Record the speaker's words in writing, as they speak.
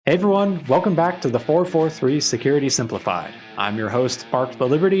Hey everyone, welcome back to the 443 Security Simplified. I'm your host, Mark the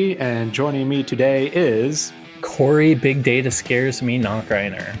Liberty, and joining me today is... Corey Big Data Scares Me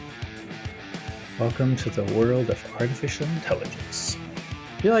Knockreiner. Welcome to the world of artificial intelligence.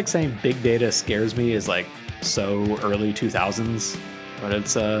 I feel like saying big data scares me is like so early 2000s, but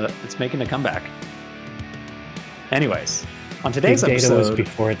it's making a comeback. Anyways, on today's Big data episode... was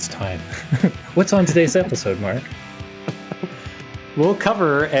before its time. What's on today's episode, Mark? We'll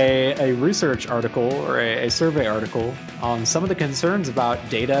cover a research article or a survey article on some of the concerns about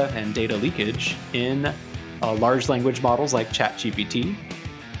data and data leakage in large language models like ChatGPT.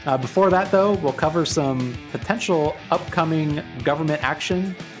 Before that, though, we'll cover some potential upcoming government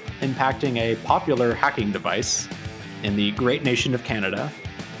action impacting a popular hacking device in the great nation of Canada.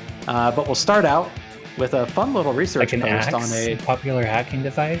 But we'll start out with a fun little research like an post axe, on a popular hacking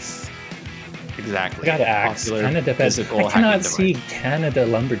device. Exactly. I got axe. Canada physical I cannot hacking see device. Canada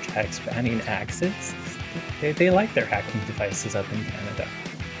lumberjacks banning axes. They like their hacking devices up in Canada.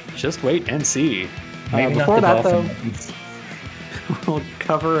 Just wait and see. Maybe Before not the that, dolphin though, ones. we'll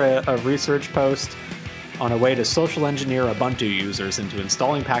cover a research post on a way to social engineer Ubuntu users into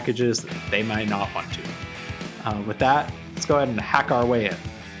installing packages that they might not want to. With that, let's go ahead and hack our way in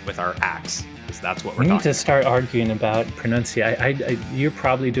with our axe, because that's what we're We need talking to start arguing about pronunciation. You're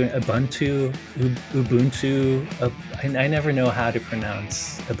probably doing Ubuntu, Ubuntu. I never know how to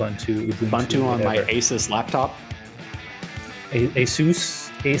pronounce Ubuntu. Ubuntu on my whatever. Asus laptop.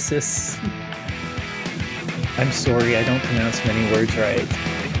 Asus. I'm sorry, I don't pronounce many words right,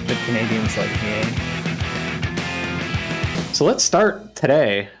 but Canadians like me, eh? So let's start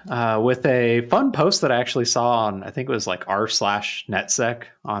today with a fun post that I actually saw on, I think it was like r/netsec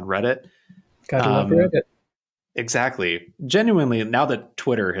on Reddit. Gotta love Reddit. Exactly. Genuinely, now that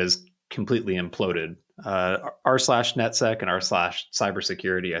Twitter has completely imploded, r/netsec and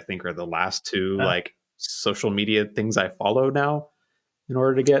r/cybersecurity, I think, are the last two like social media things I follow now in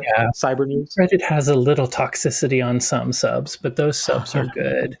order to get cyber news. Reddit has a little toxicity on some subs, but those subs are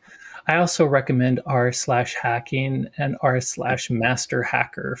good. I also recommend r/hacking and r/master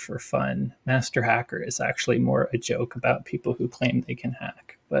hacker for fun. Master hacker is actually more a joke about people who claim they can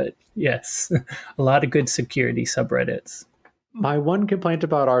hack. But yes, a lot of good security subreddits. My one complaint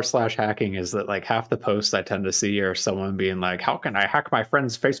about r/hacking is that like half the posts I tend to see are someone being like, how can I hack my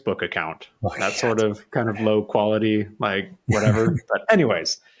friend's Facebook account? That sort of kind of low quality, like whatever. But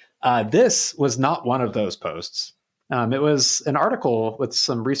anyways, this was not one of those posts. It was an article with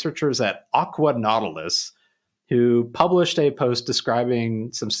some researchers at Aqua Nautilus who published a post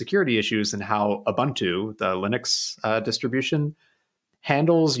describing some security issues and how Ubuntu, the Linux distribution,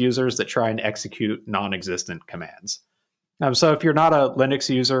 handles users that try and execute non-existent commands. So if you're not a Linux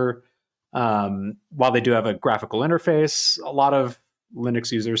user, while they do have a graphical interface, a lot of Linux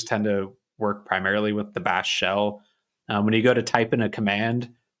users tend to work primarily with the bash shell. When you go to type in a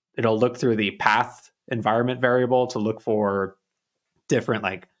command, it'll look through the path environment variable to look for different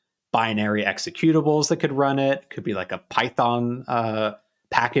like binary executables that could run it. Could be like a Python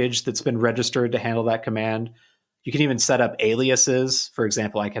package that's been registered to handle that command. You can even set up aliases. For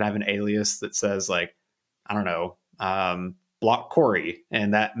example, I can have an alias that says like, I don't know, block Corey,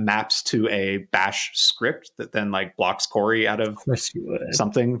 and that maps to a bash script that then like blocks Corey out of course you would.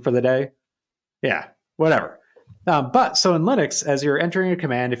 something for the day. Yeah, whatever. But so in Linux, as you're entering a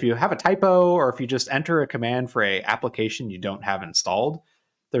command, if you have a typo or if you just enter a command for a application you don't have installed,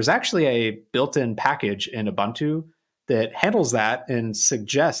 there's actually a built-in package in Ubuntu that handles that and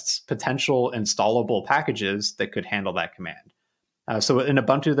suggests potential installable packages that could handle that command. So in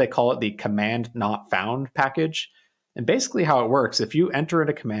Ubuntu, they call it the command not found package. And basically how it works, if you enter in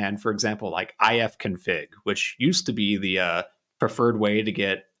a command, for example, like ifconfig, which used to be the preferred way to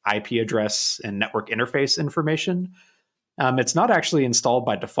get IP address and network interface information, it's not actually installed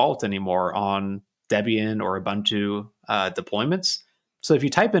by default anymore on Debian or Ubuntu deployments. So if you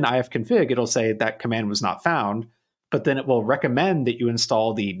type in ifconfig, it'll say that command was not found, but then it will recommend that you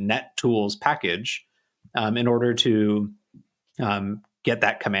install the nettools package in order to get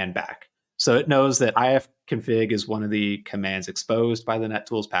that command back. So it knows that ifconfig is one of the commands exposed by the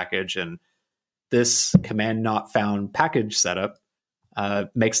nettools package, and this command not found package setup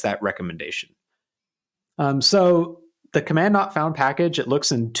makes that recommendation. So the command not found package, it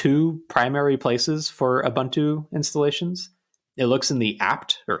looks in two primary places for Ubuntu installations. It looks in the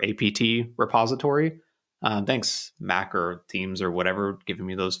apt or apt repository. Thanks, Mac or Teams or whatever, giving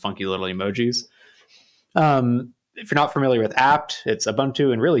me those funky little emojis. If you're not familiar with apt, it's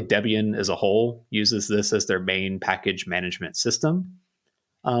Ubuntu, and really Debian as a whole uses this as their main package management system.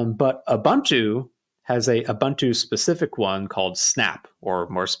 But Ubuntu has a Ubuntu specific one called Snap, or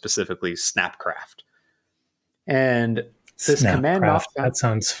more specifically, Snapcraft. And this command Snapcraft. not That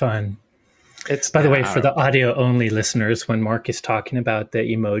sounds fun. it's By the yeah, way, I don't for know. the audio only listeners, when Mark is talking about the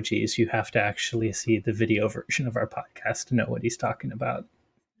emojis, you have to actually see the video version of our podcast to know what he's talking about.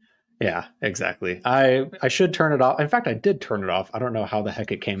 Yeah, exactly. I should turn it off. In fact, I did turn it off. I don't know how the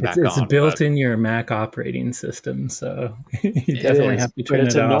heck it came back It's on, but built in your Mac operating system, so you it definitely is. have to But turn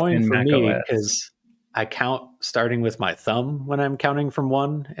it's it off annoying in for Mac me OS. because I count starting with my thumb when I'm counting from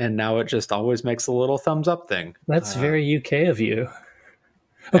one, and now it just always makes a little thumbs up thing. That's very UK of you.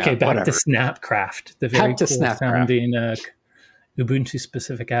 Okay, Yeah, back to whatever. Snapcraft, the very Back to cool Snapcraft. sounding Ubuntu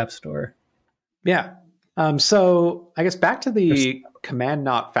specific app store. Yeah. So I guess back to the command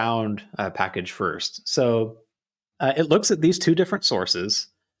not found package first. So it looks at these two different sources.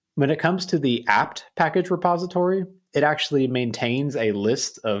 When it comes to the apt package repository, it actually maintains a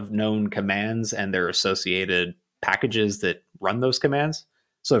list of known commands and their associated packages that run those commands.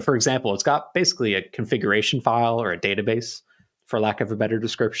 So, for example, it's got basically a configuration file or a database, for lack of a better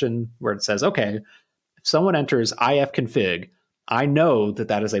description, where it says, okay, if someone enters ifconfig, I know that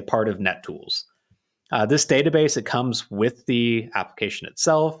that is a part of NetTools. This database, it comes with the application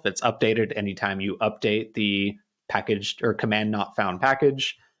itself. It's updated anytime you update the package or command not found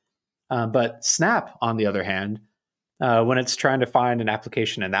package. But Snap, on the other hand, when it's trying to find an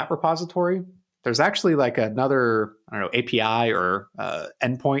application in that repository, there's actually like another, I don't know, API or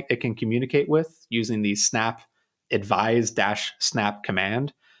endpoint it can communicate with using the Snap advise -snap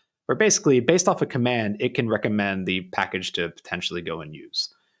command, where basically, based off a command, it can recommend the package to potentially go and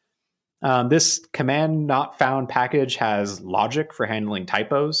use. This command not found package has logic for handling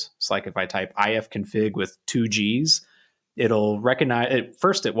typos. It's like if I type ifconfig with two G's, it'll recognize it.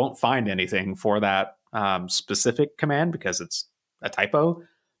 First, it won't find anything for that specific command because it's a typo,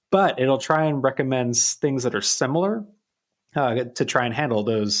 but it'll try and recommend things that are similar to try and handle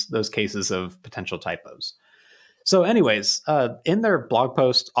those cases of potential typos. So, anyways, in their blog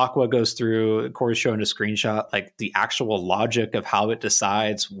post, Aqua goes through, Corey's showing a screenshot, like the actual logic of how it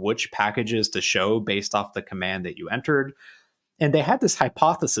decides which packages to show based off the command that you entered. And they had this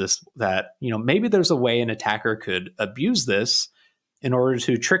hypothesis that, maybe there's a way an attacker could abuse this in order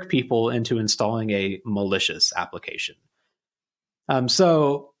to trick people into installing a malicious application.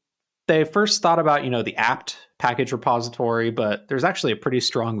 So they first thought about, the apt package repository, but there's actually a pretty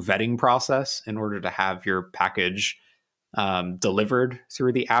strong vetting process in order to have your package delivered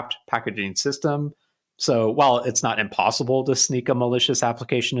through the apt packaging system. So while it's not impossible to sneak a malicious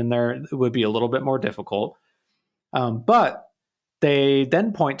application in there, it would be a little bit more difficult. But they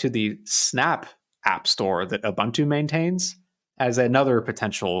then point to the Snap app store that Ubuntu maintains as another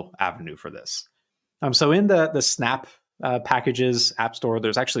potential avenue for this. So in the Snap packages app store,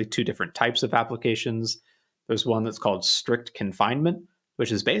 there's actually two different types of applications. There's one that's called strict confinement,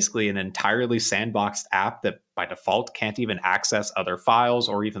 which is basically an entirely sandboxed app that by default can't even access other files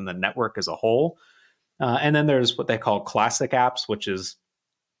or even the network as a whole. And then there's what they call classic apps, which is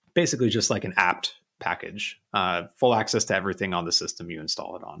basically just like an apt package, full access to everything on the system you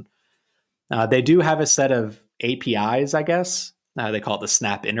install it on. They do have a set of APIs, I guess. They call it the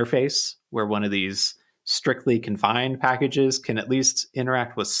Snap interface, where one of these strictly confined packages can at least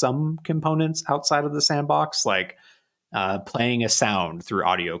interact with some components outside of the sandbox, like playing a sound through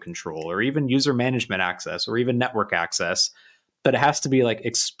audio control, or even user management access, or even network access. But it has to be like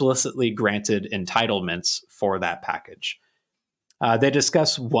explicitly granted entitlements for that package. They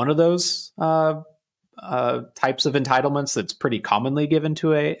discuss one of those types of entitlements that's pretty commonly given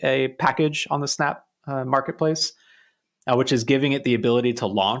to a package on the Snap marketplace, which is giving it the ability to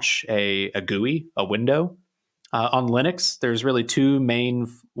launch a GUI, a window. On Linux, there's really two main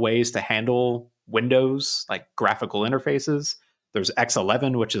ways to handle Windows, like graphical interfaces. There's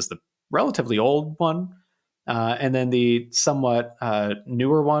X11, which is the relatively old one, and then the somewhat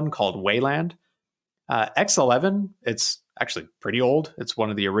newer one called Wayland. X11, it's actually pretty old. It's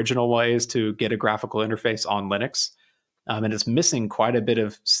one of the original ways to get a graphical interface on Linux. And it's missing quite a bit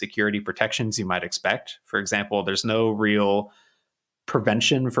of security protections you might expect. For example, there's no real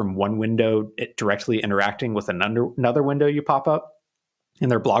prevention from one window directly interacting with another window you pop up. In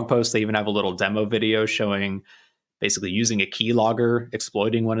their blog post, they even have a little demo video showing basically using a keylogger,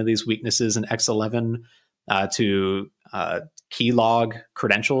 exploiting one of these weaknesses in X11 to keylog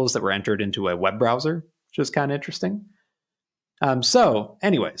credentials that were entered into a web browser, which is kind of interesting. So,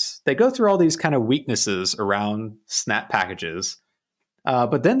 anyways, they go through all these kind of weaknesses around Snap packages,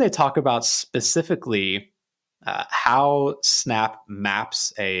 but then they talk about specifically how Snap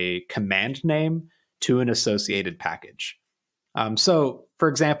maps a command name to an associated package. So, for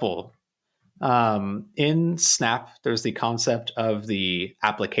example, In Snap, there's the concept of the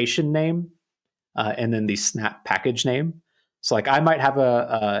application name and then the Snap package name. So like I might have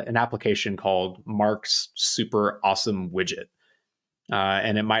an application called Mark's Super Awesome Widget.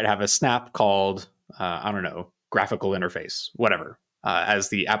 And it might have a snap called, I don't know, graphical interface, whatever, as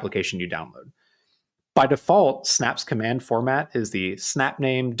the application you download. By default, Snap's command format is the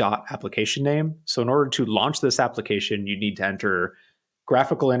snapname.application name. So in order to launch this application, you need to enter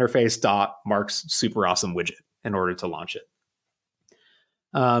graphical interface dot Mark's Super Awesome Widget in order to launch it.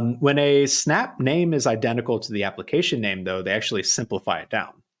 When a Snap name is identical to the application name, though, they actually simplify it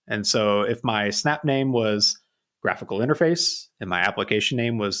down. And so if my Snap name was graphical interface and my application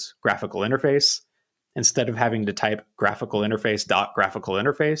name was graphical interface, instead of having to type graphical interface dot graphical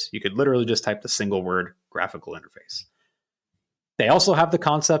interface, you could literally just type the single word graphical interface. They also have the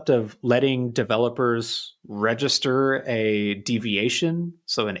concept of letting developers register a deviation,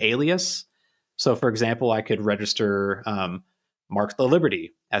 so an alias. So for example, I could register Mark the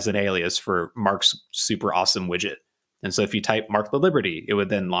Liberty as an alias for Mark's Super Awesome Widget. And so if you type Mark the Liberty, it would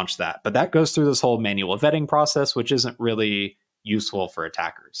then launch that. But that goes through this whole manual vetting process, which isn't really useful for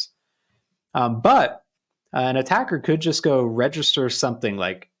attackers. But an attacker could just go register something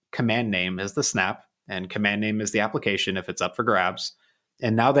like command name as the snap and command name is the application if it's up for grabs.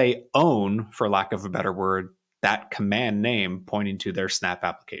 And now they own, for lack of a better word, that command name pointing to their snap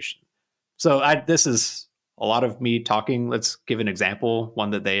application. So this is a lot of me talking. Let's give an example,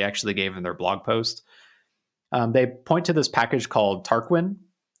 one that they actually gave in their blog post. They point to this package called Tarquin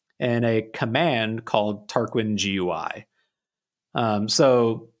and a command called Tarquin GUI.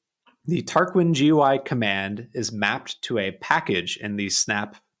 So the Tarquin GUI command is mapped to a package in the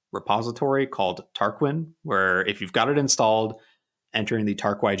Snap repository called Tarquin, where if you've got it installed, entering the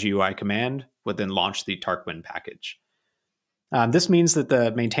Tarquin GUI command would then launch the Tarquin package. This means that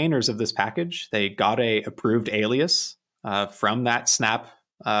the maintainers of this package, they got a approved alias from that Snap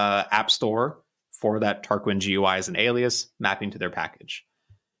app store for that Tarquin GUI as an alias mapping to their package.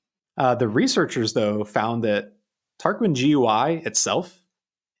 The researchers, though, found that Tarquin GUI itself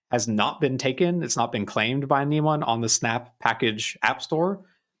has not been taken. It's not been claimed by anyone on the Snap package app store.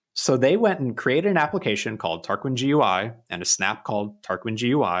 So they went and created an application called Tarquin GUI and a snap called Tarquin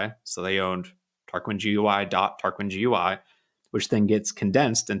GUI. So they owned Tarquin GUI.Tarquin GUI, which then gets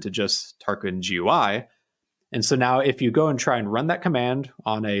condensed into just Tarquin GUI. And so now if you go and try and run that command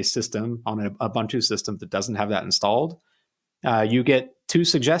on a system, on a Ubuntu system that doesn't have that installed, you get two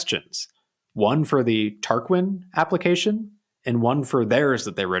suggestions. One for the Tarquin application and one for theirs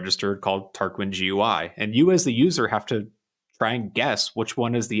that they registered called Tarquin GUI. And you as the user have to try and guess which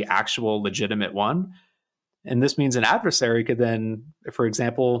one is the actual legitimate one. And this means an adversary could then, for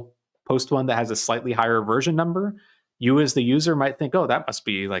example, post one that has a slightly higher version number. You as the user might think, oh, that must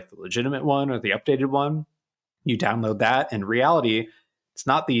be like the legitimate one or the updated one. You download that. In reality, it's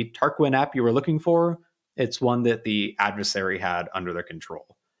not the Tarquin app you were looking for. It's one that the adversary had under their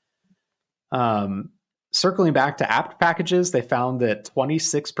control. Circling back to apt packages, they found that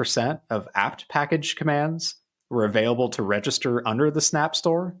 26% of apt package commands were available to register under the Snap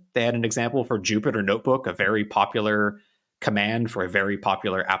store. They had an example for Jupyter Notebook, a very popular command for a very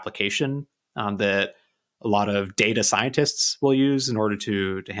popular application that a lot of data scientists will use in order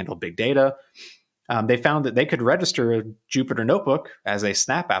to handle big data. They found that they could register a Jupyter Notebook as a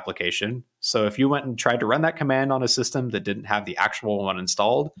Snap application. So if you went and tried to run that command on a system that didn't have the actual one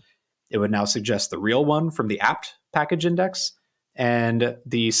installed, it would now suggest the real one from the apt package index and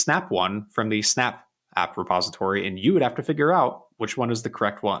the Snap one from the Snap app repository, and you would have to figure out which one is the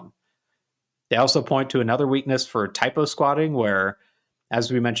correct one. They also point to another weakness for typo squatting, where,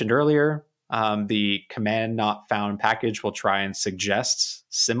 as we mentioned earlier, the command not found package will try and suggest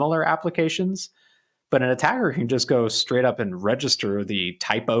similar applications, but an attacker can just go straight up and register the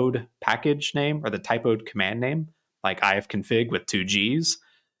typoed package name or the typoed command name, like ifconfig with 2 Gs.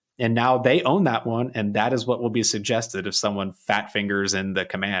 And now they own that one, and that is what will be suggested if someone fat fingers in the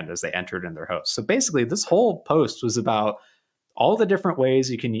command as they entered in their host. So basically, this whole post was about all the different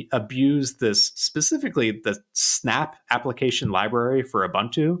ways you can abuse this, specifically the Snap application library for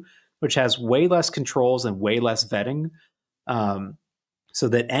Ubuntu, which has way less controls and way less vetting, so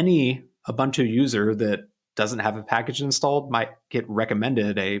that any Ubuntu user that doesn't have a package installed might get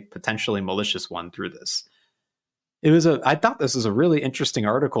recommended a potentially malicious one through this. I thought this was a really interesting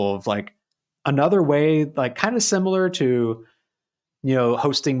article of like another way, like kind of similar to,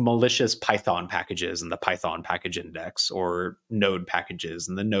 hosting malicious Python packages in the Python package index or Node packages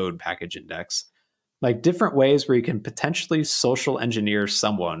in the Node package index, like different ways where you can potentially social engineer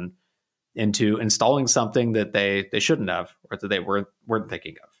someone into installing something that they shouldn't have or that they weren't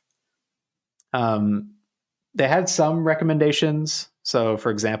thinking of. Um, they had some recommendations. So,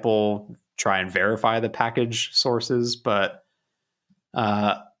 for example, try and verify the package sources, but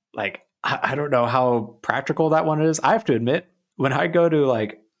like I don't know how practical that one is. I have to admit, when I go to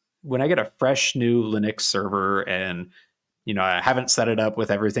when I get a fresh new Linux server and I haven't set it up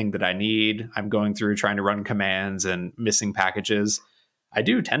with everything that I need, I'm going through trying to run commands and missing packages. I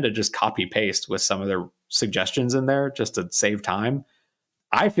do tend to just copy paste with some of their suggestions in there just to save time.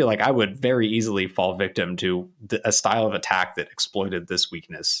 I feel like I would very easily fall victim to a style of attack that exploited this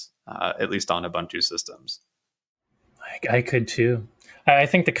weakness, at least on Ubuntu systems. I could too. I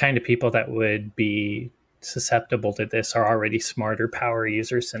think the kind of people that would be susceptible to this are already smarter power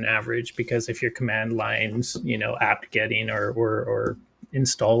users than average, because if your command lines, apt getting or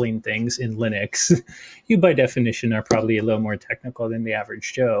installing things in Linux, you by definition are probably a little more technical than the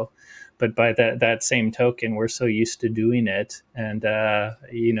average Joe. But by that same token, we're so used to doing it, and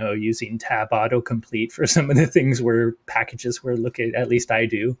using tab autocomplete for some of the things where packages we're looking. At least I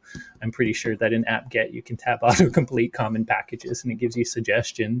do. I'm pretty sure that in apt-get you can tab autocomplete common packages, and it gives you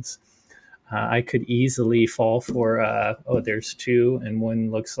suggestions. I could easily fall for there's two, and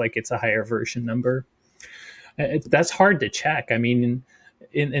one looks like it's a higher version number. That's hard to check. I mean,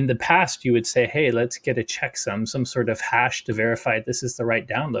 in the past, you would say, hey, let's get a checksum, some sort of hash to verify this is the right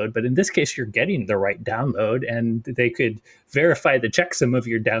download. But in this case, you're getting the right download, and they could verify the checksum of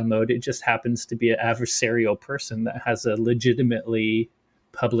your download. It just happens to be an adversarial person that has a legitimately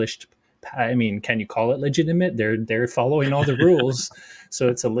published. I mean, can you call it legitimate? They're following all the rules. So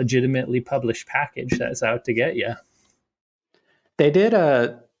it's a legitimately published package that's out to get you. They did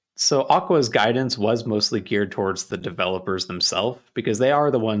so Aqua's guidance was mostly geared towards the developers themselves, because they are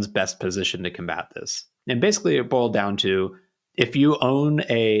the ones best positioned to combat this. And basically it boiled down to, if you own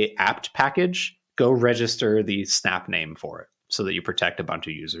a apt package, go register the snap name for it so that you protect Ubuntu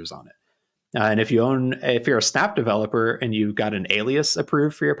users on it. And if you're a snap developer and you've got an alias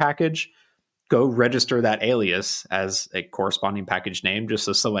approved for your package, go register that alias as a corresponding package name, just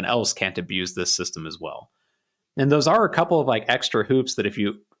so someone else can't abuse this system as well. And those are a couple of extra hoops that if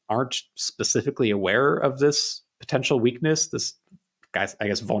you aren't specifically aware of this potential weakness, this I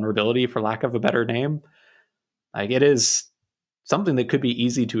guess vulnerability for lack of a better name, it is something that could be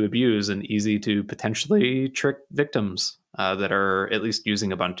easy to abuse and easy to potentially trick victims that are at least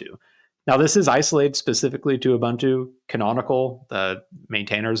using Ubuntu. Now, this is isolated specifically to Ubuntu. Canonical, the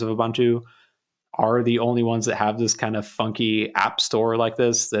maintainers of Ubuntu, are the only ones that have this kind of funky app store like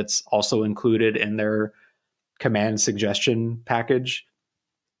this that's also included in their command suggestion package.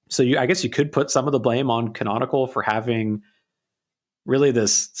 So I guess you could put some of the blame on Canonical for having really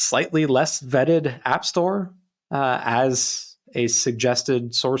this slightly less vetted app store as a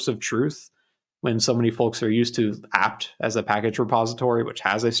suggested source of truth, when so many folks are used to apt as a package repository, which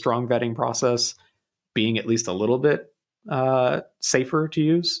has a strong vetting process, being at least a little bit safer to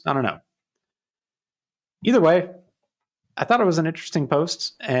use. I don't know. Either way, I thought it was an interesting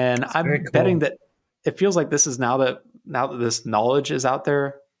post, and I'm betting that it feels like this is now that this knowledge is out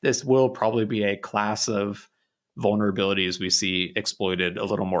there, this will probably be a class of vulnerabilities we see exploited a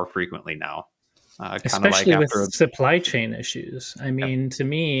little more frequently now. Especially with supply chain issues. I mean, to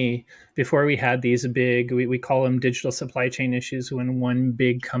me, before we had these big, we call them digital supply chain issues, when one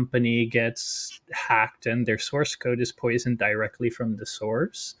big company gets hacked and their source code is poisoned directly from the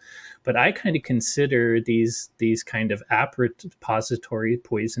source. But I kind of consider these kind of app repository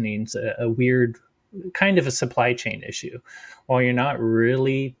poisonings a weird kind of a supply chain issue. While you're not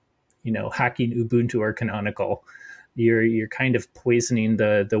really, hacking Ubuntu or Canonical, you're kind of poisoning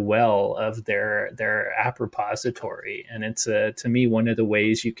the well of their app repository. And it's to me one of the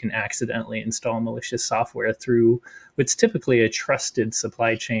ways you can accidentally install malicious software through what's typically a trusted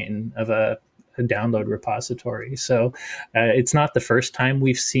supply chain of a download repository. So it's not the first time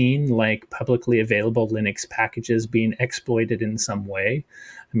we've seen publicly available Linux packages being exploited in some way.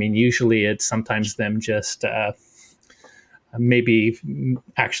 I mean, usually it's sometimes them just maybe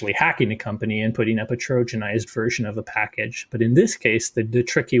actually hacking a company and putting up a Trojanized version of a package. But in this case, the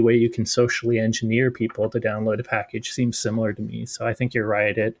tricky way you can socially engineer people to download a package seems similar to me. So I think you're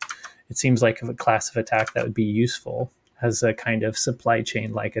right. It seems like a class of attack that would be useful as a kind of supply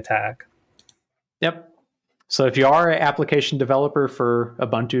chain-like attack. Yep. So if you are an application developer for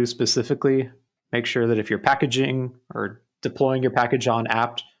Ubuntu specifically, make sure that if you're packaging or deploying your package on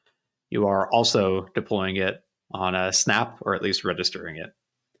apt, you are also deploying it on a snap, or at least registering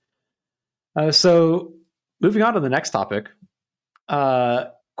it. So moving on to the next topic.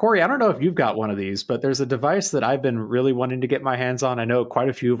 Corey, I don't know if you've got one of these, but there's a device that I've been really wanting to get my hands on. I know quite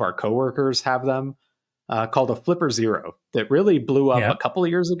a few of our coworkers have them, called a Flipper Zero, that really blew up a couple of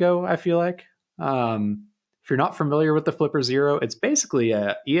years ago, I feel like. If you're not familiar with the Flipper Zero, it's basically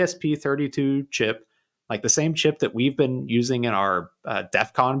a ESP32 chip, like the same chip that we've been using in our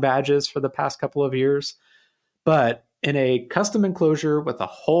DEF CON badges for the past couple of years, but in a custom enclosure with a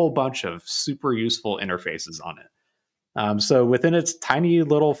whole bunch of super useful interfaces on it. So within its tiny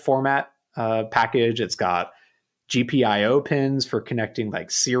little format package, it's got GPIO pins for connecting like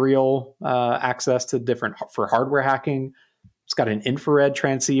serial access to different for hardware hacking. It's got an infrared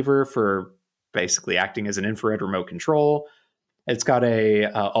transceiver for basically acting as an infrared remote control. It's got a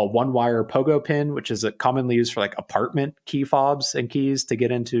one wire pogo pin, which is commonly used for like apartment key fobs and keys to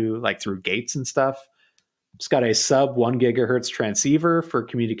get into like through gates and stuff. It's got a sub 1 gigahertz transceiver for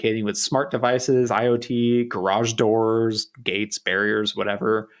communicating with smart devices, IoT, garage doors, gates, barriers,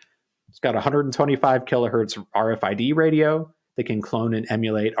 whatever. It's got 125 kilohertz RFID radio that can clone and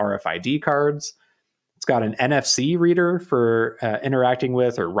emulate RFID cards. It's got an NFC reader for interacting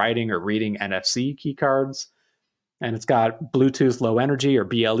with or writing or reading NFC key cards. And it's got Bluetooth low energy or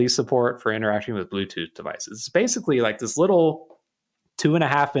BLE support for interacting with Bluetooth devices. It's basically like this little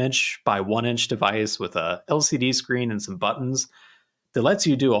 2.5-inch by 1-inch device with a LCD screen and some buttons that lets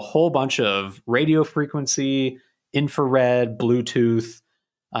you do a whole bunch of radio frequency, infrared, Bluetooth,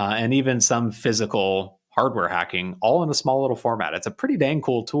 and even some physical hardware hacking, all in a small little format. It's a pretty dang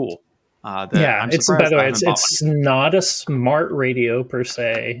cool tool. It's by the way, it's not a smart radio per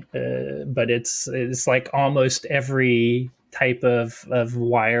se, but it's like almost every type of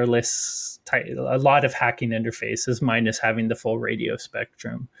wireless type, a lot of hacking interfaces, minus having the full radio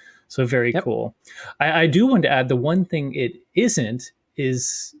spectrum. So very cool. I do want to add the one thing it isn't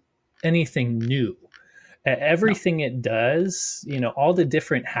is anything new. Everything it does, all the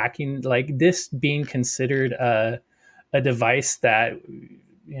different hacking, like this being considered a device that,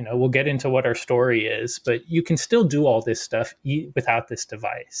 we'll get into what our story is, but you can still do all this stuff without this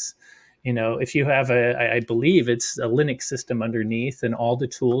device. If you have I believe it's a Linux system underneath, and all the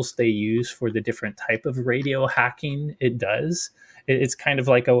tools they use for the different type of radio hacking it does, it's kind of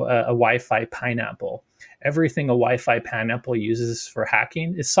like a Wi-Fi pineapple. Everything a Wi-Fi pineapple uses for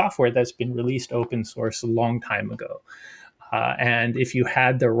hacking is software that's been released open source a long time ago. And if you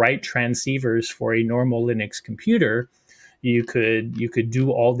had the right transceivers for a normal Linux computer, you could do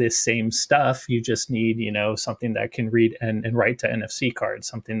all this same stuff. You just need, something that can read and write to NFC cards,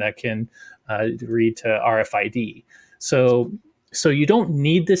 something that can read to RFID. So you don't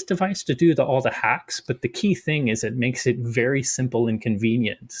need this device to do all the hacks, but the key thing is it makes it very simple and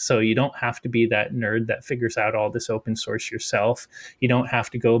convenient. So you don't have to be that nerd that figures out all this open source yourself. You don't have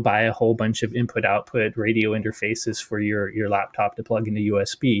to go buy a whole bunch of input-output radio interfaces for your laptop to plug into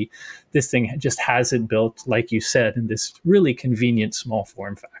USB. This thing just has it built, like you said, in this really convenient small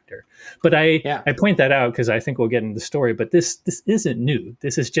form factor. But I point that out because I think we'll get into the story, but this isn't new.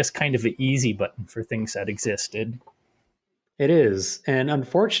 This is just kind of an easy button for things that existed. It is. And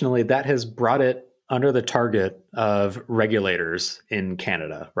unfortunately, that has brought it under the target of regulators in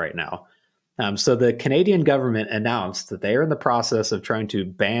Canada right now. So the Canadian government announced that they are in the process of trying to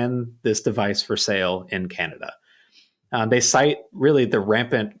ban this device for sale in Canada. They cite really the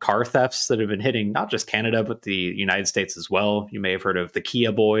rampant car thefts that have been hitting not just Canada, but the United States as well. You may have heard of the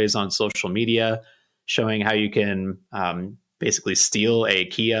Kia boys on social media, showing how you can basically steal a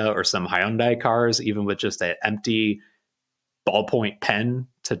Kia or some Hyundai cars, even with just an empty ballpoint pen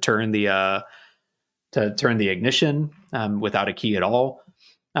to turn the ignition without a key at all.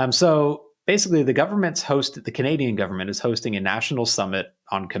 So basically, the Canadian government is hosting a national summit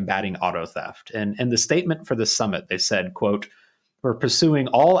on combating auto theft. And in the statement for the summit, they said, quote, "We're pursuing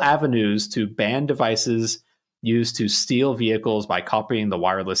all avenues to ban devices used to steal vehicles by copying the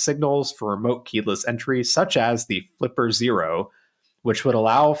wireless signals for remote keyless entry, such as the Flipper Zero, which would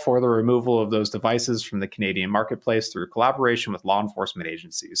allow for the removal of those devices from the Canadian marketplace through collaboration with law enforcement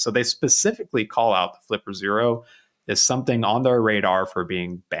agencies." So they specifically call out the Flipper Zero as something on their radar for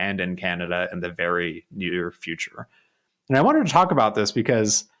being banned in Canada in the very near future. And I wanted to talk about this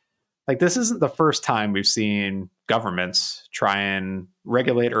because this isn't the first time we've seen governments try and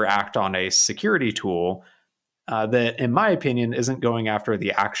regulate or act on a security tool that, in my opinion, isn't going after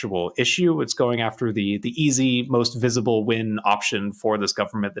the actual issue. It's going after the easy, most visible win option for this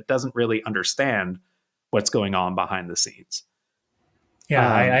government that doesn't really understand what's going on behind the scenes. Yeah,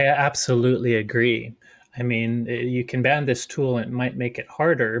 I absolutely agree. I mean, you can ban this tool and it might make it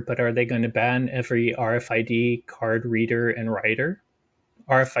harder, but are they going to ban every RFID card reader and writer?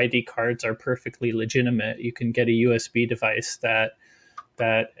 RFID cards are perfectly legitimate. You can get a USB device that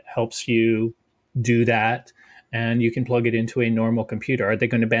helps you do that, and you can plug it into a normal computer. Are they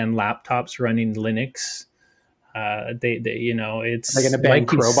going to ban laptops running Linux? It's Are they going to ban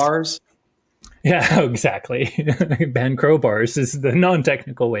crowbars? Yeah, exactly. Ban crowbars is the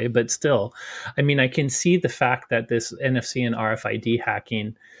non-technical way, but still, I mean, I can see the fact that this NFC and RFID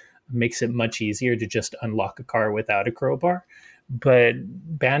hacking makes it much easier to just unlock a car without a crowbar. But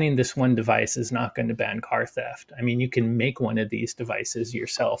banning this one device is not going to ban car theft. I mean, you can make one of these devices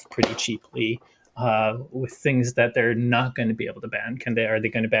yourself pretty cheaply with things that they're not going to be able to ban. Can they? Are they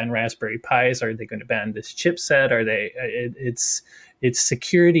going to ban Raspberry Pis? Are they going to ban this chipset? Are they? It's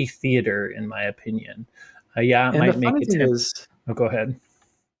security theater, in my opinion. Yeah, it And the might make funny it thing is, Oh, go ahead.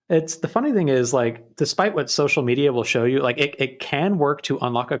 it's the funny thing is like, despite what social media will show you, like it can work to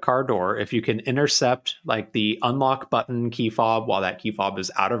unlock a car door if you can intercept like the unlock button key fob while that key fob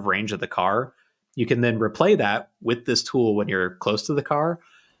is out of range of the car. You can then replay that with this tool when you're close to the car.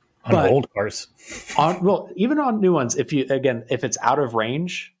 On But old cars. even on new ones, if it's out of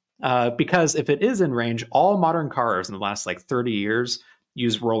range, because if it is in range, all modern cars in the last like 30 years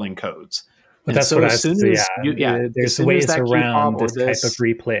use rolling codes. But And that's what so I was, yeah. as There's soon as ways that key fob around or this type of this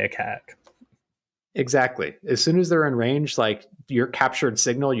replay attack. exactly, as soon as they're in range, like your captured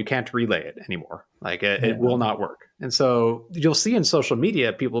signal, you can't relay it anymore. Like it will not work. And so you'll see in social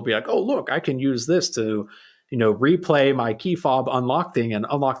media, people will be like, "Oh, look, I can use this to, replay my key fob unlock thing and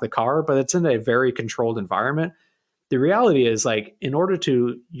unlock the car," but it's in a very controlled environment. The reality is like in order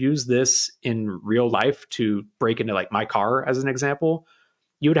to use this in real life to break into like my car as an example,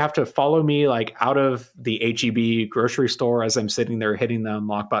 you would have to follow me like out of the HEB grocery store as I'm sitting there hitting the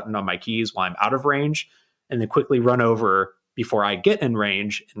unlock button on my keys while I'm out of range, and then quickly run over before I get in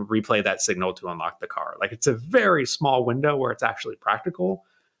range and replay that signal to unlock the car. Like it's a very small window where it's actually practical.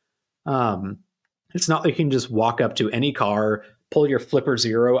 Um, it's not like you can just walk up to any car, pull your Flipper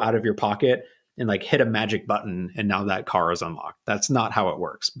Zero out of your pocket, and like hit a magic button, and now that car is unlocked. That's not how it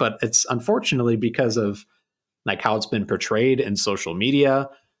works. But it's unfortunately because of like how it's been portrayed in social media,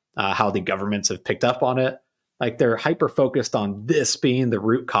 how the governments have picked up on it. Like they're hyper focused on this being the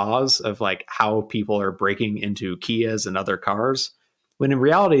root cause of like how people are breaking into Kias and other cars. When in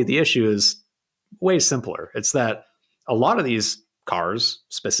reality, the issue is way simpler. It's that a lot of these cars,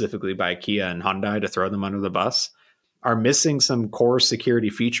 specifically by Kia and Hyundai, to throw them under the bus, are missing some core security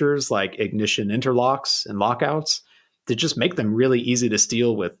features like ignition interlocks and lockouts that just make them really easy to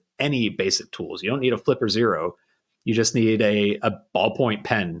steal with any basic tools. You don't need a Flipper Zero. You just need a ballpoint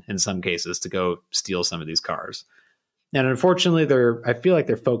pen in some cases to go steal some of these cars. And unfortunately, I feel like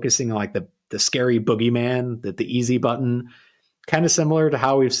they're focusing on like the scary boogeyman, the easy button, kind of similar to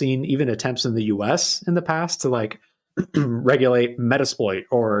how we've seen even attempts in the US in the past to like regulate Metasploit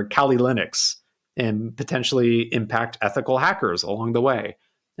or Kali Linux and potentially impact ethical hackers along the way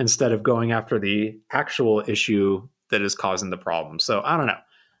instead of going after the actual issue that is causing the problem. So I don't know.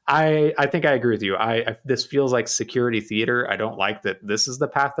 I think I agree with you. This feels like security theater. I don't like that this is the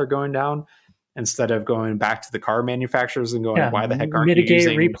path they're going down instead of going back to the car manufacturers and going, Yeah, why the heck aren't you mitigate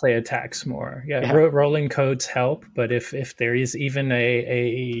using replay attacks more. Yeah, rolling codes help, but if there is even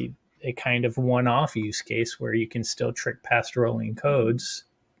a kind of one-off use case where you can still trick past rolling codes,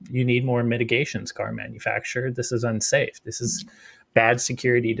 you need more mitigations, car manufacturer. This is unsafe. This is bad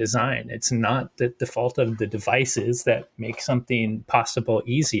security design. It's not the fault of the devices that make something possible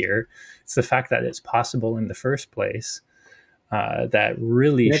easier. It's the fact that it's possible in the first place that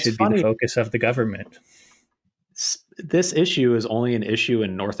really should be the focus of the government. This issue is only an issue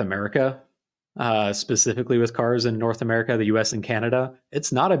in North America, specifically with cars in North America, the US and Canada.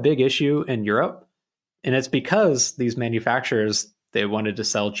 It's not a big issue in Europe. And it's because these manufacturers, they wanted to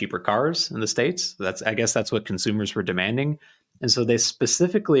sell cheaper cars in the States. I guess that's what consumers were demanding. And so they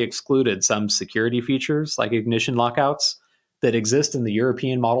specifically excluded some security features like ignition lockouts that exist in the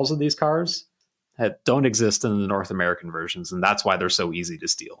European models of these cars that don't exist in the North American versions. And that's why they're so easy to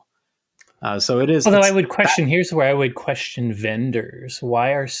steal. So it is. Although I would question, here's where I would question vendors.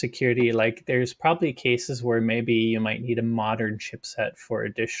 Why are security, like there's probably cases where maybe you might need a modern chipset for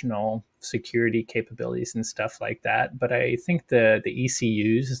additional security capabilities and stuff like that. But I think the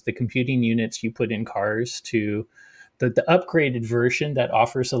ECUs, the computing units you put in cars to the upgraded version that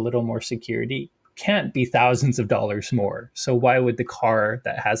offers a little more security can't be thousands of dollars more. So why would the car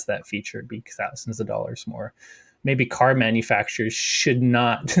that has that feature be thousands of dollars more? Maybe car manufacturers should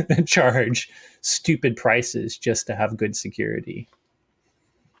not charge stupid prices just to have good security.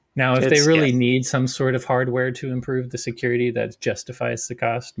 Now, if they really need some sort of hardware to improve the security that justifies the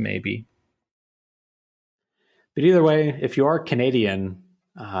cost, maybe. But either way, if you are Canadian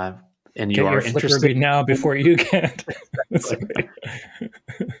and you are interested now before you get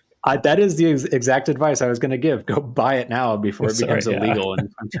that is the exact advice I was going to give. Go buy it now before it becomes illegal in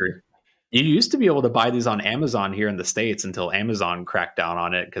the country. You used to be able to buy these on Amazon here in the States until Amazon cracked down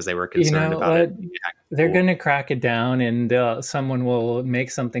on it because they were You concerned know about it what? being They're hackable. going to crack it down, and someone will make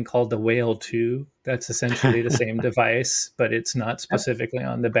something called the Whale 2. That's essentially the same device, but it's not Yep. specifically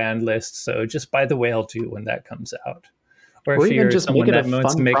on the banned list. So just buy the Whale 2 when that comes out. Or Or if even you're just make someone it a that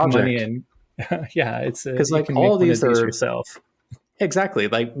wants to fun make money project. and yeah, it's Because you like can make all of one of these these are yourself. exactly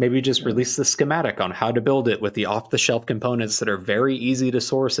like maybe just Yeah. release the schematic on how to build it with the off-the-shelf components that are very easy to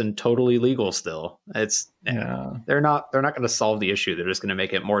source and totally legal still. Yeah. They're not going to solve the issue. They're just going to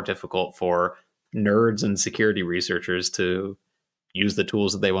make it more difficult for nerds and security researchers to use the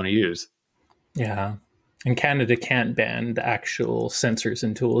tools that they want to use. Yeah. And Canada can't ban the actual sensors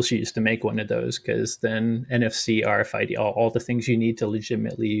and tools used to make one of those because then NFC, RFID, all the things you need to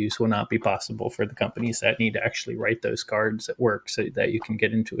legitimately use will not be possible for the companies that need to actually write those cards at work so that you can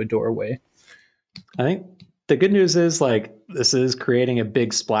get into a doorway. I think the good news is like this is creating a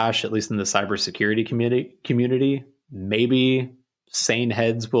big splash, at least in the cybersecurity community. Maybe sane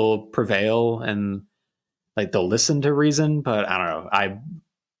heads will prevail and like they'll listen to reason, but I don't know.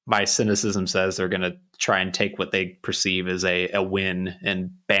 My cynicism says they're going to try and take what they perceive as a win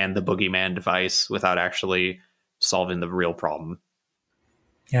and ban the boogeyman device without actually solving the real problem.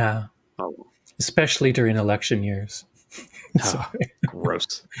 Yeah. Oh, Especially during election years. So oh,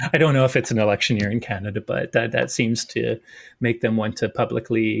 gross. I don't know if it's an election year in Canada, but that seems to make them want to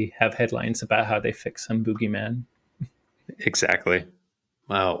publicly have headlines about how they fix some boogeyman. Exactly.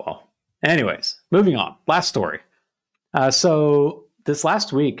 Oh, well. Anyways, moving on. Last story. So this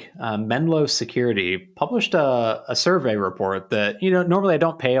last week, Menlo Security published a survey report that, normally I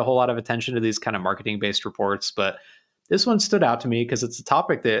don't pay a whole lot of attention to these kind of marketing based reports, but this one stood out to me because it's a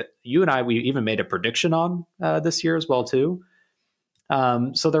topic that you and I, we even made a prediction on this year as well, too.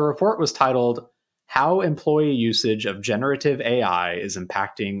 So the report was titled How Employee Usage of Generative AI is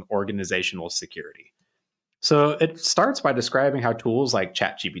Impacting Organizational Security. So it starts by describing how tools like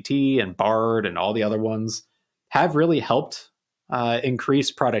ChatGPT and Bard and all the other ones have really helped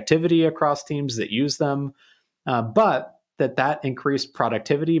increase productivity across teams that use them, but that increased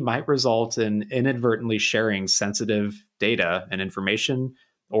productivity might result in inadvertently sharing sensitive data and information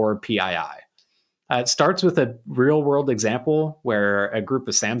or PII. It starts with a real world example where a group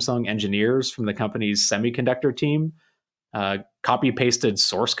of Samsung engineers from the company's semiconductor team copy pasted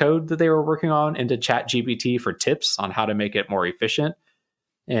source code that they were working on into ChatGPT for tips on how to make it more efficient.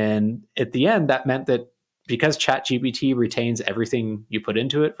 And at the end, that meant that because ChatGPT retains everything you put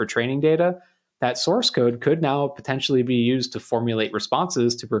into it for training data, that source code could now potentially be used to formulate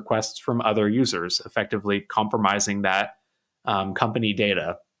responses to requests from other users, effectively compromising that company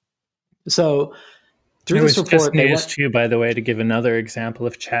data. So through It this was just report, they news went too, by the way, to give another example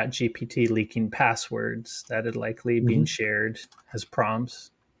of ChatGPT leaking passwords that had likely been Mhm. shared as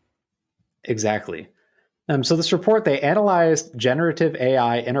prompts. Exactly. So this report, they analyzed generative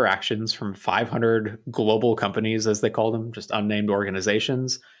AI interactions from 500 global companies, as they call them, just unnamed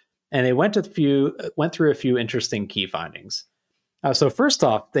organizations, and they went through a few interesting key findings. So first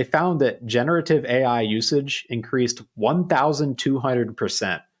off, they found that generative AI usage increased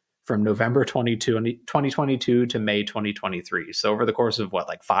 1,200% from November 2022 to May 2023. So over the course of what,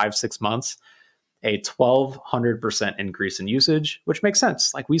 like 5, 6 months, a 1,200% increase in usage, which makes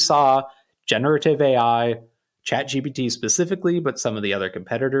sense. Like we saw generative AI, ChatGPT specifically, but some of the other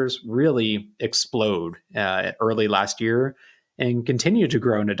competitors really explode early last year and continue to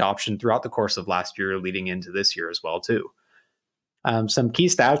grow in adoption throughout the course of last year, leading into this year as well too. Some key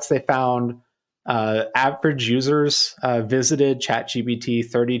stats they found: average users visited ChatGPT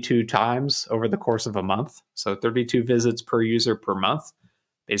 32 times over the course of a month, so 32 visits per user per month,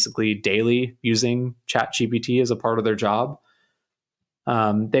 basically daily using ChatGPT as a part of their job.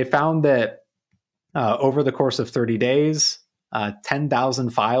 They found that over the course of 30 days, 10,000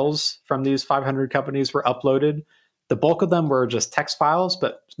 files from these 500 companies were uploaded. The bulk of them were just text files,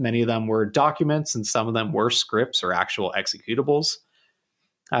 but many of them were documents and some of them were scripts or actual executables.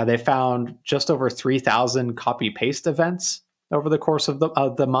 They found just over 3,000 copy paste events over the course of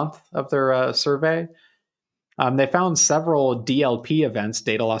the month of their survey. They found several DLP events,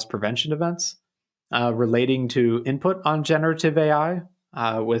 data loss prevention events, relating to input on generative AI,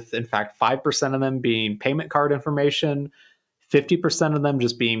 with in fact 5% of them being payment card information, 50% of them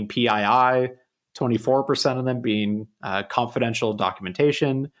just being PII, 24% of them being confidential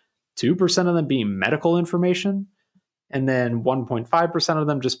documentation, 2% of them being medical information, and then 1.5% of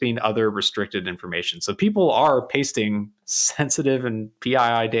them just being other restricted information. So people are pasting sensitive and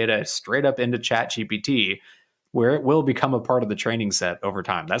PII data straight up into ChatGPT, where it will become a part of the training set over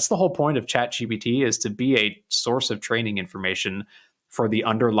time. That's the whole point of ChatGPT, is to be a source of training information for the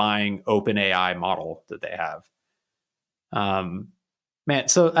underlying OpenAI model that they have. Man,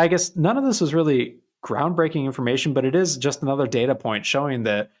 so I guess none of this was really groundbreaking information, but it is just another data point showing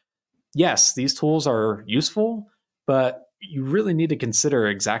that yes, these tools are useful, but you really need to consider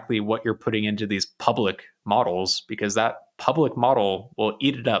exactly what you're putting into these public models, because that public model will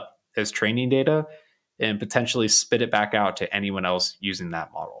eat it up as training data and potentially spit it back out to anyone else using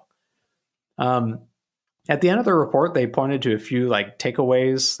that model. At the end of the report, they pointed to a few like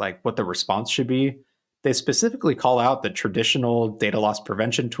takeaways, like what the response should be. They specifically call out that traditional data loss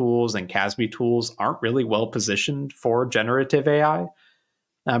prevention tools and CASB tools aren't really well positioned for generative AI.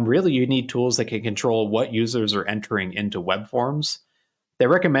 Really, you need tools that can control what users are entering into web forms. They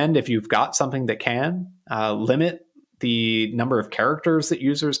recommend, if you've got something that can, limit the number of characters that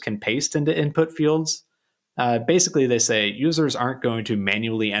users can paste into input fields. Basically, they say users aren't going to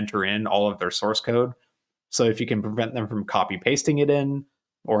manually enter in all of their source code. So if you can prevent them from copy pasting it in,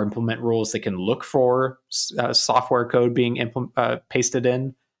 or implement rules that can look for software code being pasted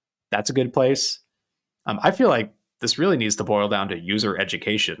in, that's a good place. I feel like this really needs to boil down to user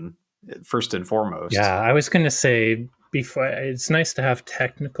education first and foremost. Yeah, I was going to say before, it's nice to have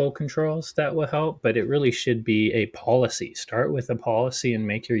technical controls that will help, but it really should be a policy. Start with a policy and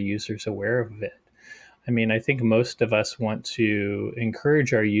make your users aware of it. I mean, I think most of us want to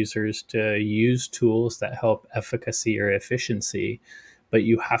encourage our users to use tools that help efficacy or efficiency, but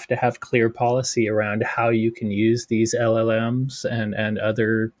you have to have clear policy around how you can use these LLMs and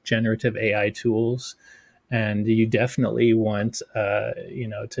other generative AI tools. And you definitely want,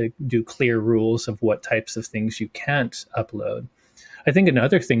 to do clear rules of what types of things you can't upload. I think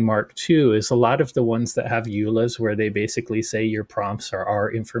another thing, Mark, too, is a lot of the ones that have EULAs where they basically say your prompts are our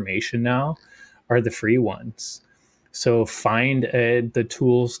information now are the free ones. So find the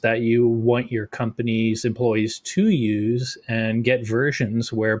tools that you want your company's employees to use and get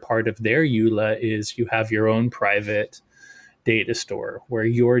versions where part of their EULA is you have your own private data store where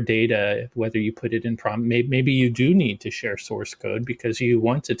your data, whether you put it in prompt, maybe you do need to share source code because you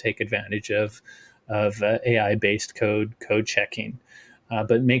want to take advantage of AI-based code checking.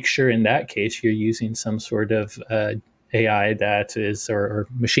 But make sure in that case you're using some sort of AI that is, or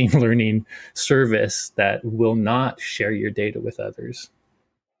machine learning service that will not share your data with others.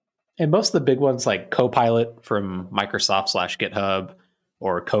 And most of the big ones like Copilot from Microsoft/GitHub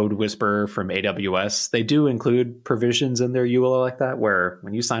or Code Whisperer from AWS, they do include provisions in their EULA like that, where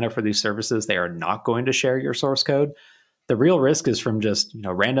when you sign up for these services, they are not going to share your source code. The real risk is from just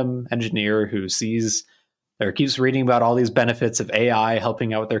random engineer who sees or keeps reading about all these benefits of AI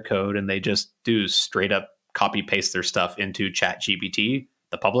helping out with their code, and they just do straight up copy paste their stuff into ChatGPT,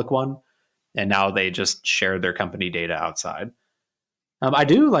 the public one, and now they just share their company data outside. I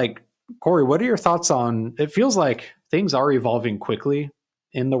do like, Corey, what are your thoughts on, it feels like things are evolving quickly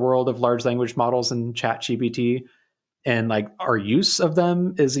in the world of large language models and ChatGPT, and like our use of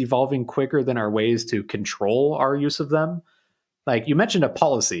them is evolving quicker than our ways to control our use of them. Like you mentioned a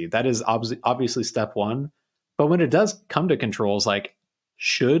policy, that is obviously step one, but when it does come to controls, like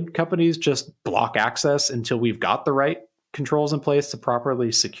should companies just block access until we've got the right controls in place to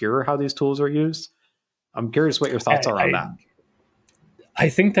properly secure how these tools are used? I'm curious what your thoughts are on that. I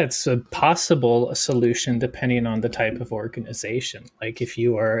think that's a possible solution depending on the type of organization. Like if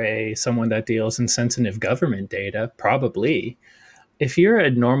you are someone that deals in sensitive government data, probably. If you're a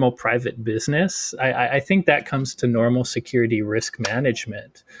normal private business, I think that comes to normal security risk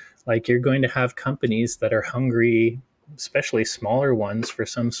management. Like you're going to have companies that are hungry, especially smaller ones, for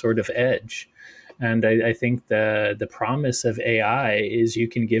some sort of edge. And I think the promise of AI is you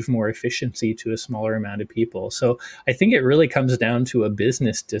can give more efficiency to a smaller amount of people. So I think it really comes down to a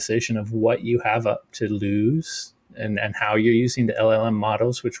business decision of what you have up to lose and how you're using the LLM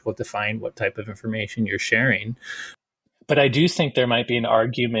models, which will define what type of information you're sharing. But I do think there might be an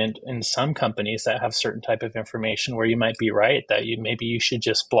argument in some companies that have certain type of information where you might be right that maybe you should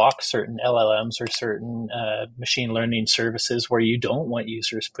just block certain LLMs or certain machine learning services where you don't want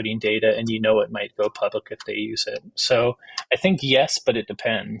users putting data and it might go public if they use it. So I think yes, but it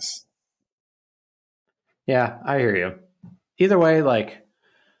depends. Yeah, I hear you. Either way, like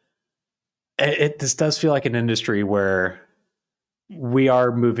this does feel like an industry where we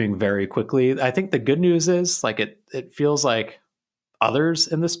are moving very quickly. I think the good news is like it feels like others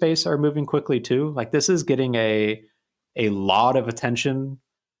in the space are moving quickly too. Like this is getting a lot of attention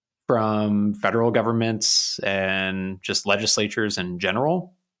from federal governments and just legislatures in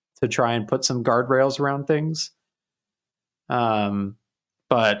general to try and put some guardrails around things. But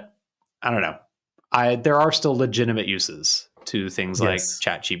I don't know. There are still legitimate uses to things like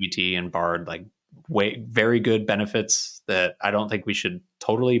ChatGPT and Bard. Like very good benefits that I don't think we should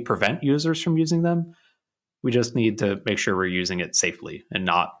totally prevent users from using them. We just need to make sure we're using it safely and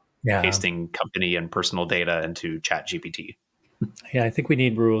not Yeah. pasting company and personal data into ChatGPT. Yeah, I think we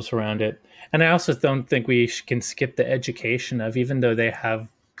need rules around it. And I also don't think we can skip the education of, even though they have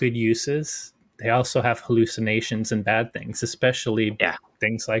good uses, they also have hallucinations and bad things, especially Yeah.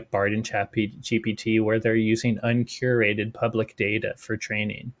 things like Bard and ChatGPT, where they're using uncurated public data for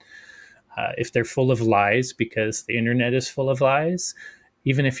training. If they're full of lies because the internet is full of lies,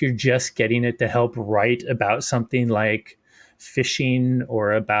 even if you're just getting it to help write about something like phishing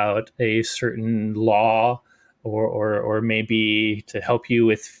or about a certain law, or maybe to help you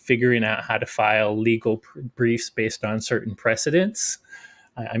with figuring out how to file legal briefs based on certain precedents.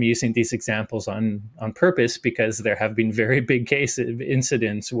 I'm using these examples on purpose because there have been very big cases,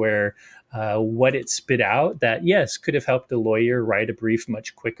 incidents where what it spit out that, yes, could have helped a lawyer write a brief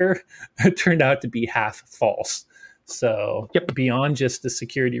much quicker, turned out to be half false. So Yep. beyond just the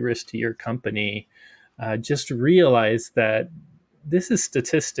security risk to your company, just realize that this is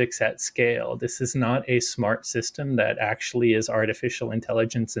statistics at scale. This is not a smart system that actually is artificial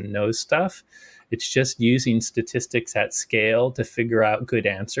intelligence and knows stuff. It's just using statistics at scale to figure out good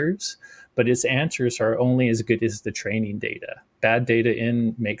answers. But its answers are only as good as the training data. Bad data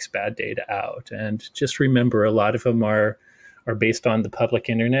in makes bad data out. And just remember, a lot of them are based on the public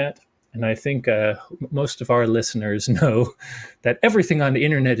internet. And I think most of our listeners know that everything on the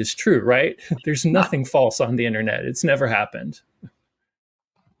internet is true, right? There's nothing false on the internet. It's never happened.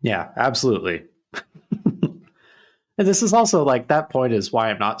 Yeah, absolutely. And this is also like, that point is why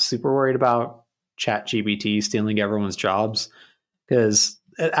I'm not super worried about ChatGPT stealing everyone's jobs, because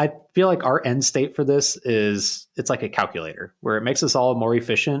I feel like our end state for this is it's like a calculator where it makes us all more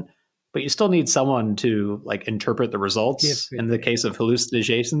efficient, but you still need someone to like interpret the results. In the case of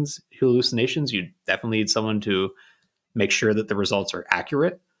hallucinations, you definitely need someone to make sure that the results are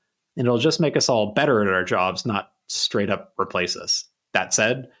accurate. And it'll just make us all better at our jobs, not straight up replace us. That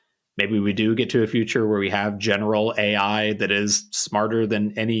said, maybe we do get to a future where we have general AI that is smarter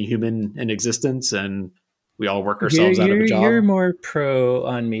than any human in existence, and we all work ourselves out of a job. You're more pro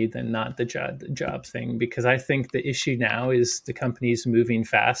on me than not the job thing, because I think the issue now is the companies moving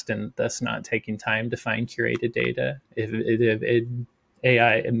fast and thus not taking time to find curated data. If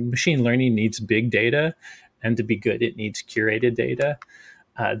AI and machine learning needs big data, and to be good, it needs curated data.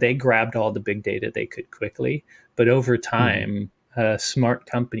 They grabbed all the big data they could quickly, but over time, smart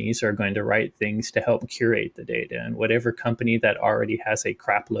companies are going to write things to help curate the data. And whatever company that already has a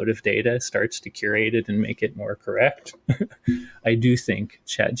crap load of data starts to curate it and make it more correct. I do think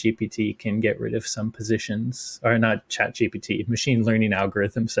ChatGPT can get rid of some positions, or not ChatGPT, machine learning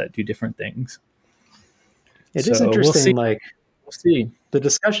algorithms that do different things. It is interesting. We'll see. The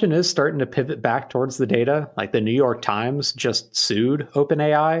discussion is starting to pivot back towards the data. Like the New York Times just sued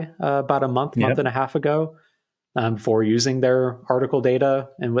OpenAI about a month and a half ago for using their article data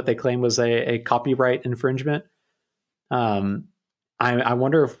and what they claim was a copyright infringement. I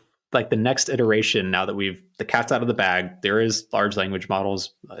wonder if like the next iteration, now that the cat's out of the bag, there is large language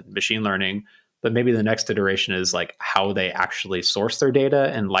models, machine learning, but maybe the next iteration is like how they actually source their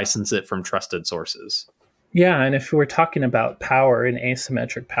data and license it from trusted sources. Yeah, and if we're talking about power and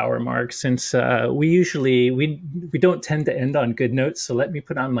asymmetric power, Mark, since we don't tend to end on good notes, so let me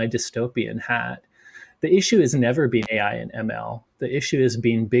put on my dystopian hat. The issue has never been AI and ML. The issue is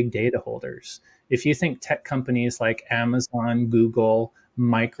being big data holders. If you think tech companies like Amazon, Google,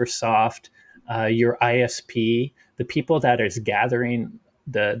 Microsoft, your ISP, the people that is gathering,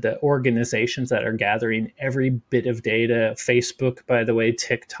 the organizations that are gathering every bit of data, Facebook, by the way,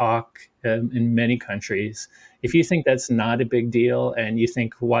 TikTok, in many countries, if you think that's not a big deal and you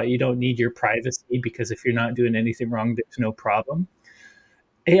think, why you don't need your privacy because if you're not doing anything wrong, there's no problem.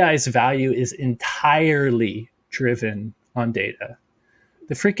 AI's value is entirely driven on data.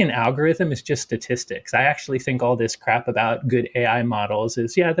 The freaking algorithm is just statistics. I actually think all this crap about good AI models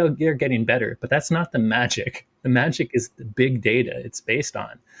is, yeah, they're getting better, but that's not the magic. The magic is the big data it's based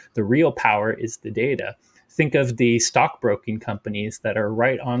on. The real power is the data. Think of the stockbroking companies that are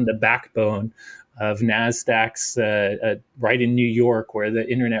right on the backbone of NASDAQ's, right in New York, where the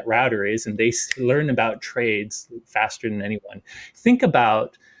internet router is, and they learn about trades faster than anyone. Think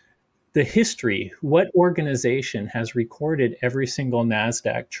about the history. What organization has recorded every single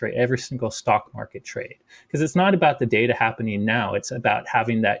NASDAQ trade, every single stock market trade? Because it's not about the data happening now. It's about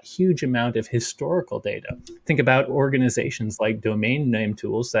having that huge amount of historical data. Think about organizations like domain name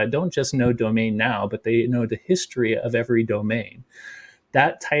tools that don't just know domain now, but they know the history of every domain.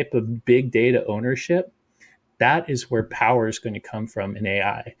 That type of big data ownership, That is where power is going to come from in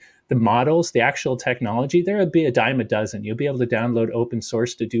AI. The models, the actual technology, there'll be a dime a dozen. You'll be able to download open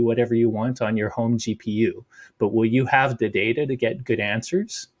source to do whatever you want on your home GPU. But will you have the data to get good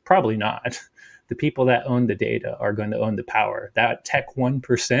answers? Probably not. The people that own the data are going to own the power. That tech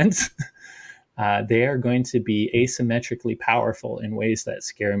 1%, they are going to be asymmetrically powerful in ways that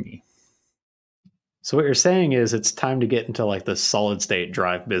scare me. So what you're saying is it's time to get into like the solid state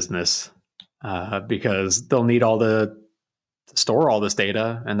drive business, because they'll need all the store all this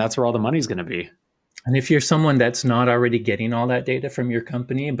data, and that's where all the money's going to be. And if you're someone that's not already getting all that data from your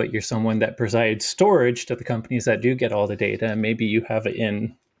company, but you're someone that provides storage to the companies that do get all the data, maybe you have it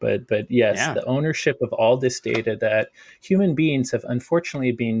in. But yes, Yeah. the ownership of all this data that human beings have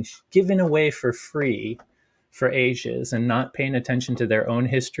unfortunately been given away for free for ages and not paying attention to their own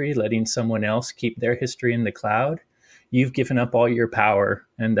history, letting someone else keep their history in the cloud, you've given up all your power.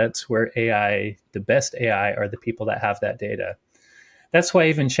 And that's where AI, the best AI, are the people that have that data. That's why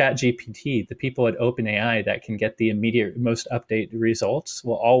even ChatGPT, the people at OpenAI that can get the immediate, most updated results,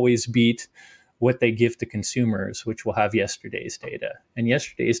 will always beat what they give to consumers, which will have yesterday's data. And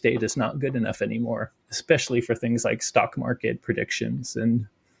yesterday's data is not good enough anymore, especially for things like stock market predictions. And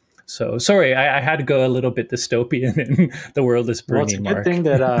so, sorry, I had to go a little bit dystopian and the world is burning. Well, it's a good thing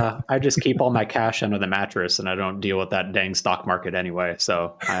that I just keep all my cash under the mattress and I don't deal with that dang stock market anyway.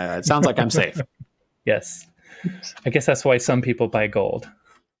 So it sounds like I'm safe. Yes. I guess that's why some people buy gold.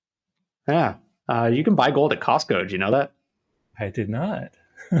 Yeah. You can buy gold at Costco. Did you know that? I did not.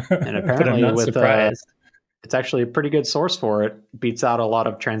 And apparently but I'm not surprised. It's actually a pretty good source for it. Beats out a lot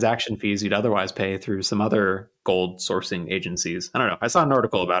of transaction fees you'd otherwise pay through some other gold sourcing agencies. I don't know. I saw an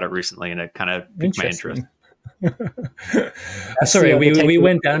article about it recently and it kind of piqued my interest. Sorry, we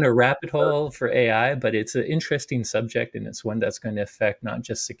went down a rabbit hole for AI, but it's an interesting subject, and it's one that's going to affect not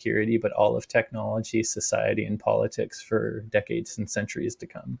just security, but all of technology, society, and politics for decades and centuries to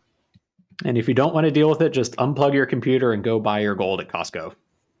come. And if you don't want to deal with it, just unplug your computer and go buy your gold at Costco.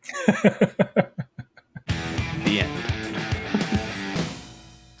 The end.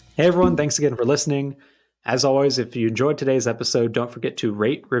 Hey everyone, thanks again for listening. As always, if you enjoyed today's episode, don't forget to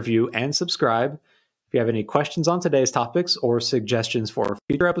rate, review, and subscribe. If you have any questions on today's topics or suggestions for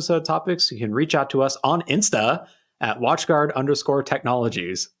future episode topics, you can reach out to us on Insta at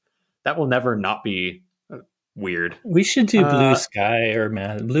watchguard_technologies. That will never not be weird. We should do Blue Sky, or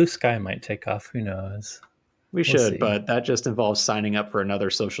Blue Sky might take off. Who knows? We'll should, but that just involves signing up for another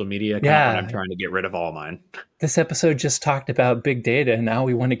social media account, and I'm trying to get rid of all mine. This episode just talked about big data, and now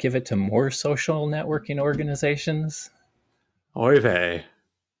we want to give it to more social networking organizations. Oy vey.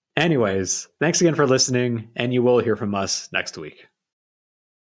 Anyways, thanks again for listening, and you will hear from us next week.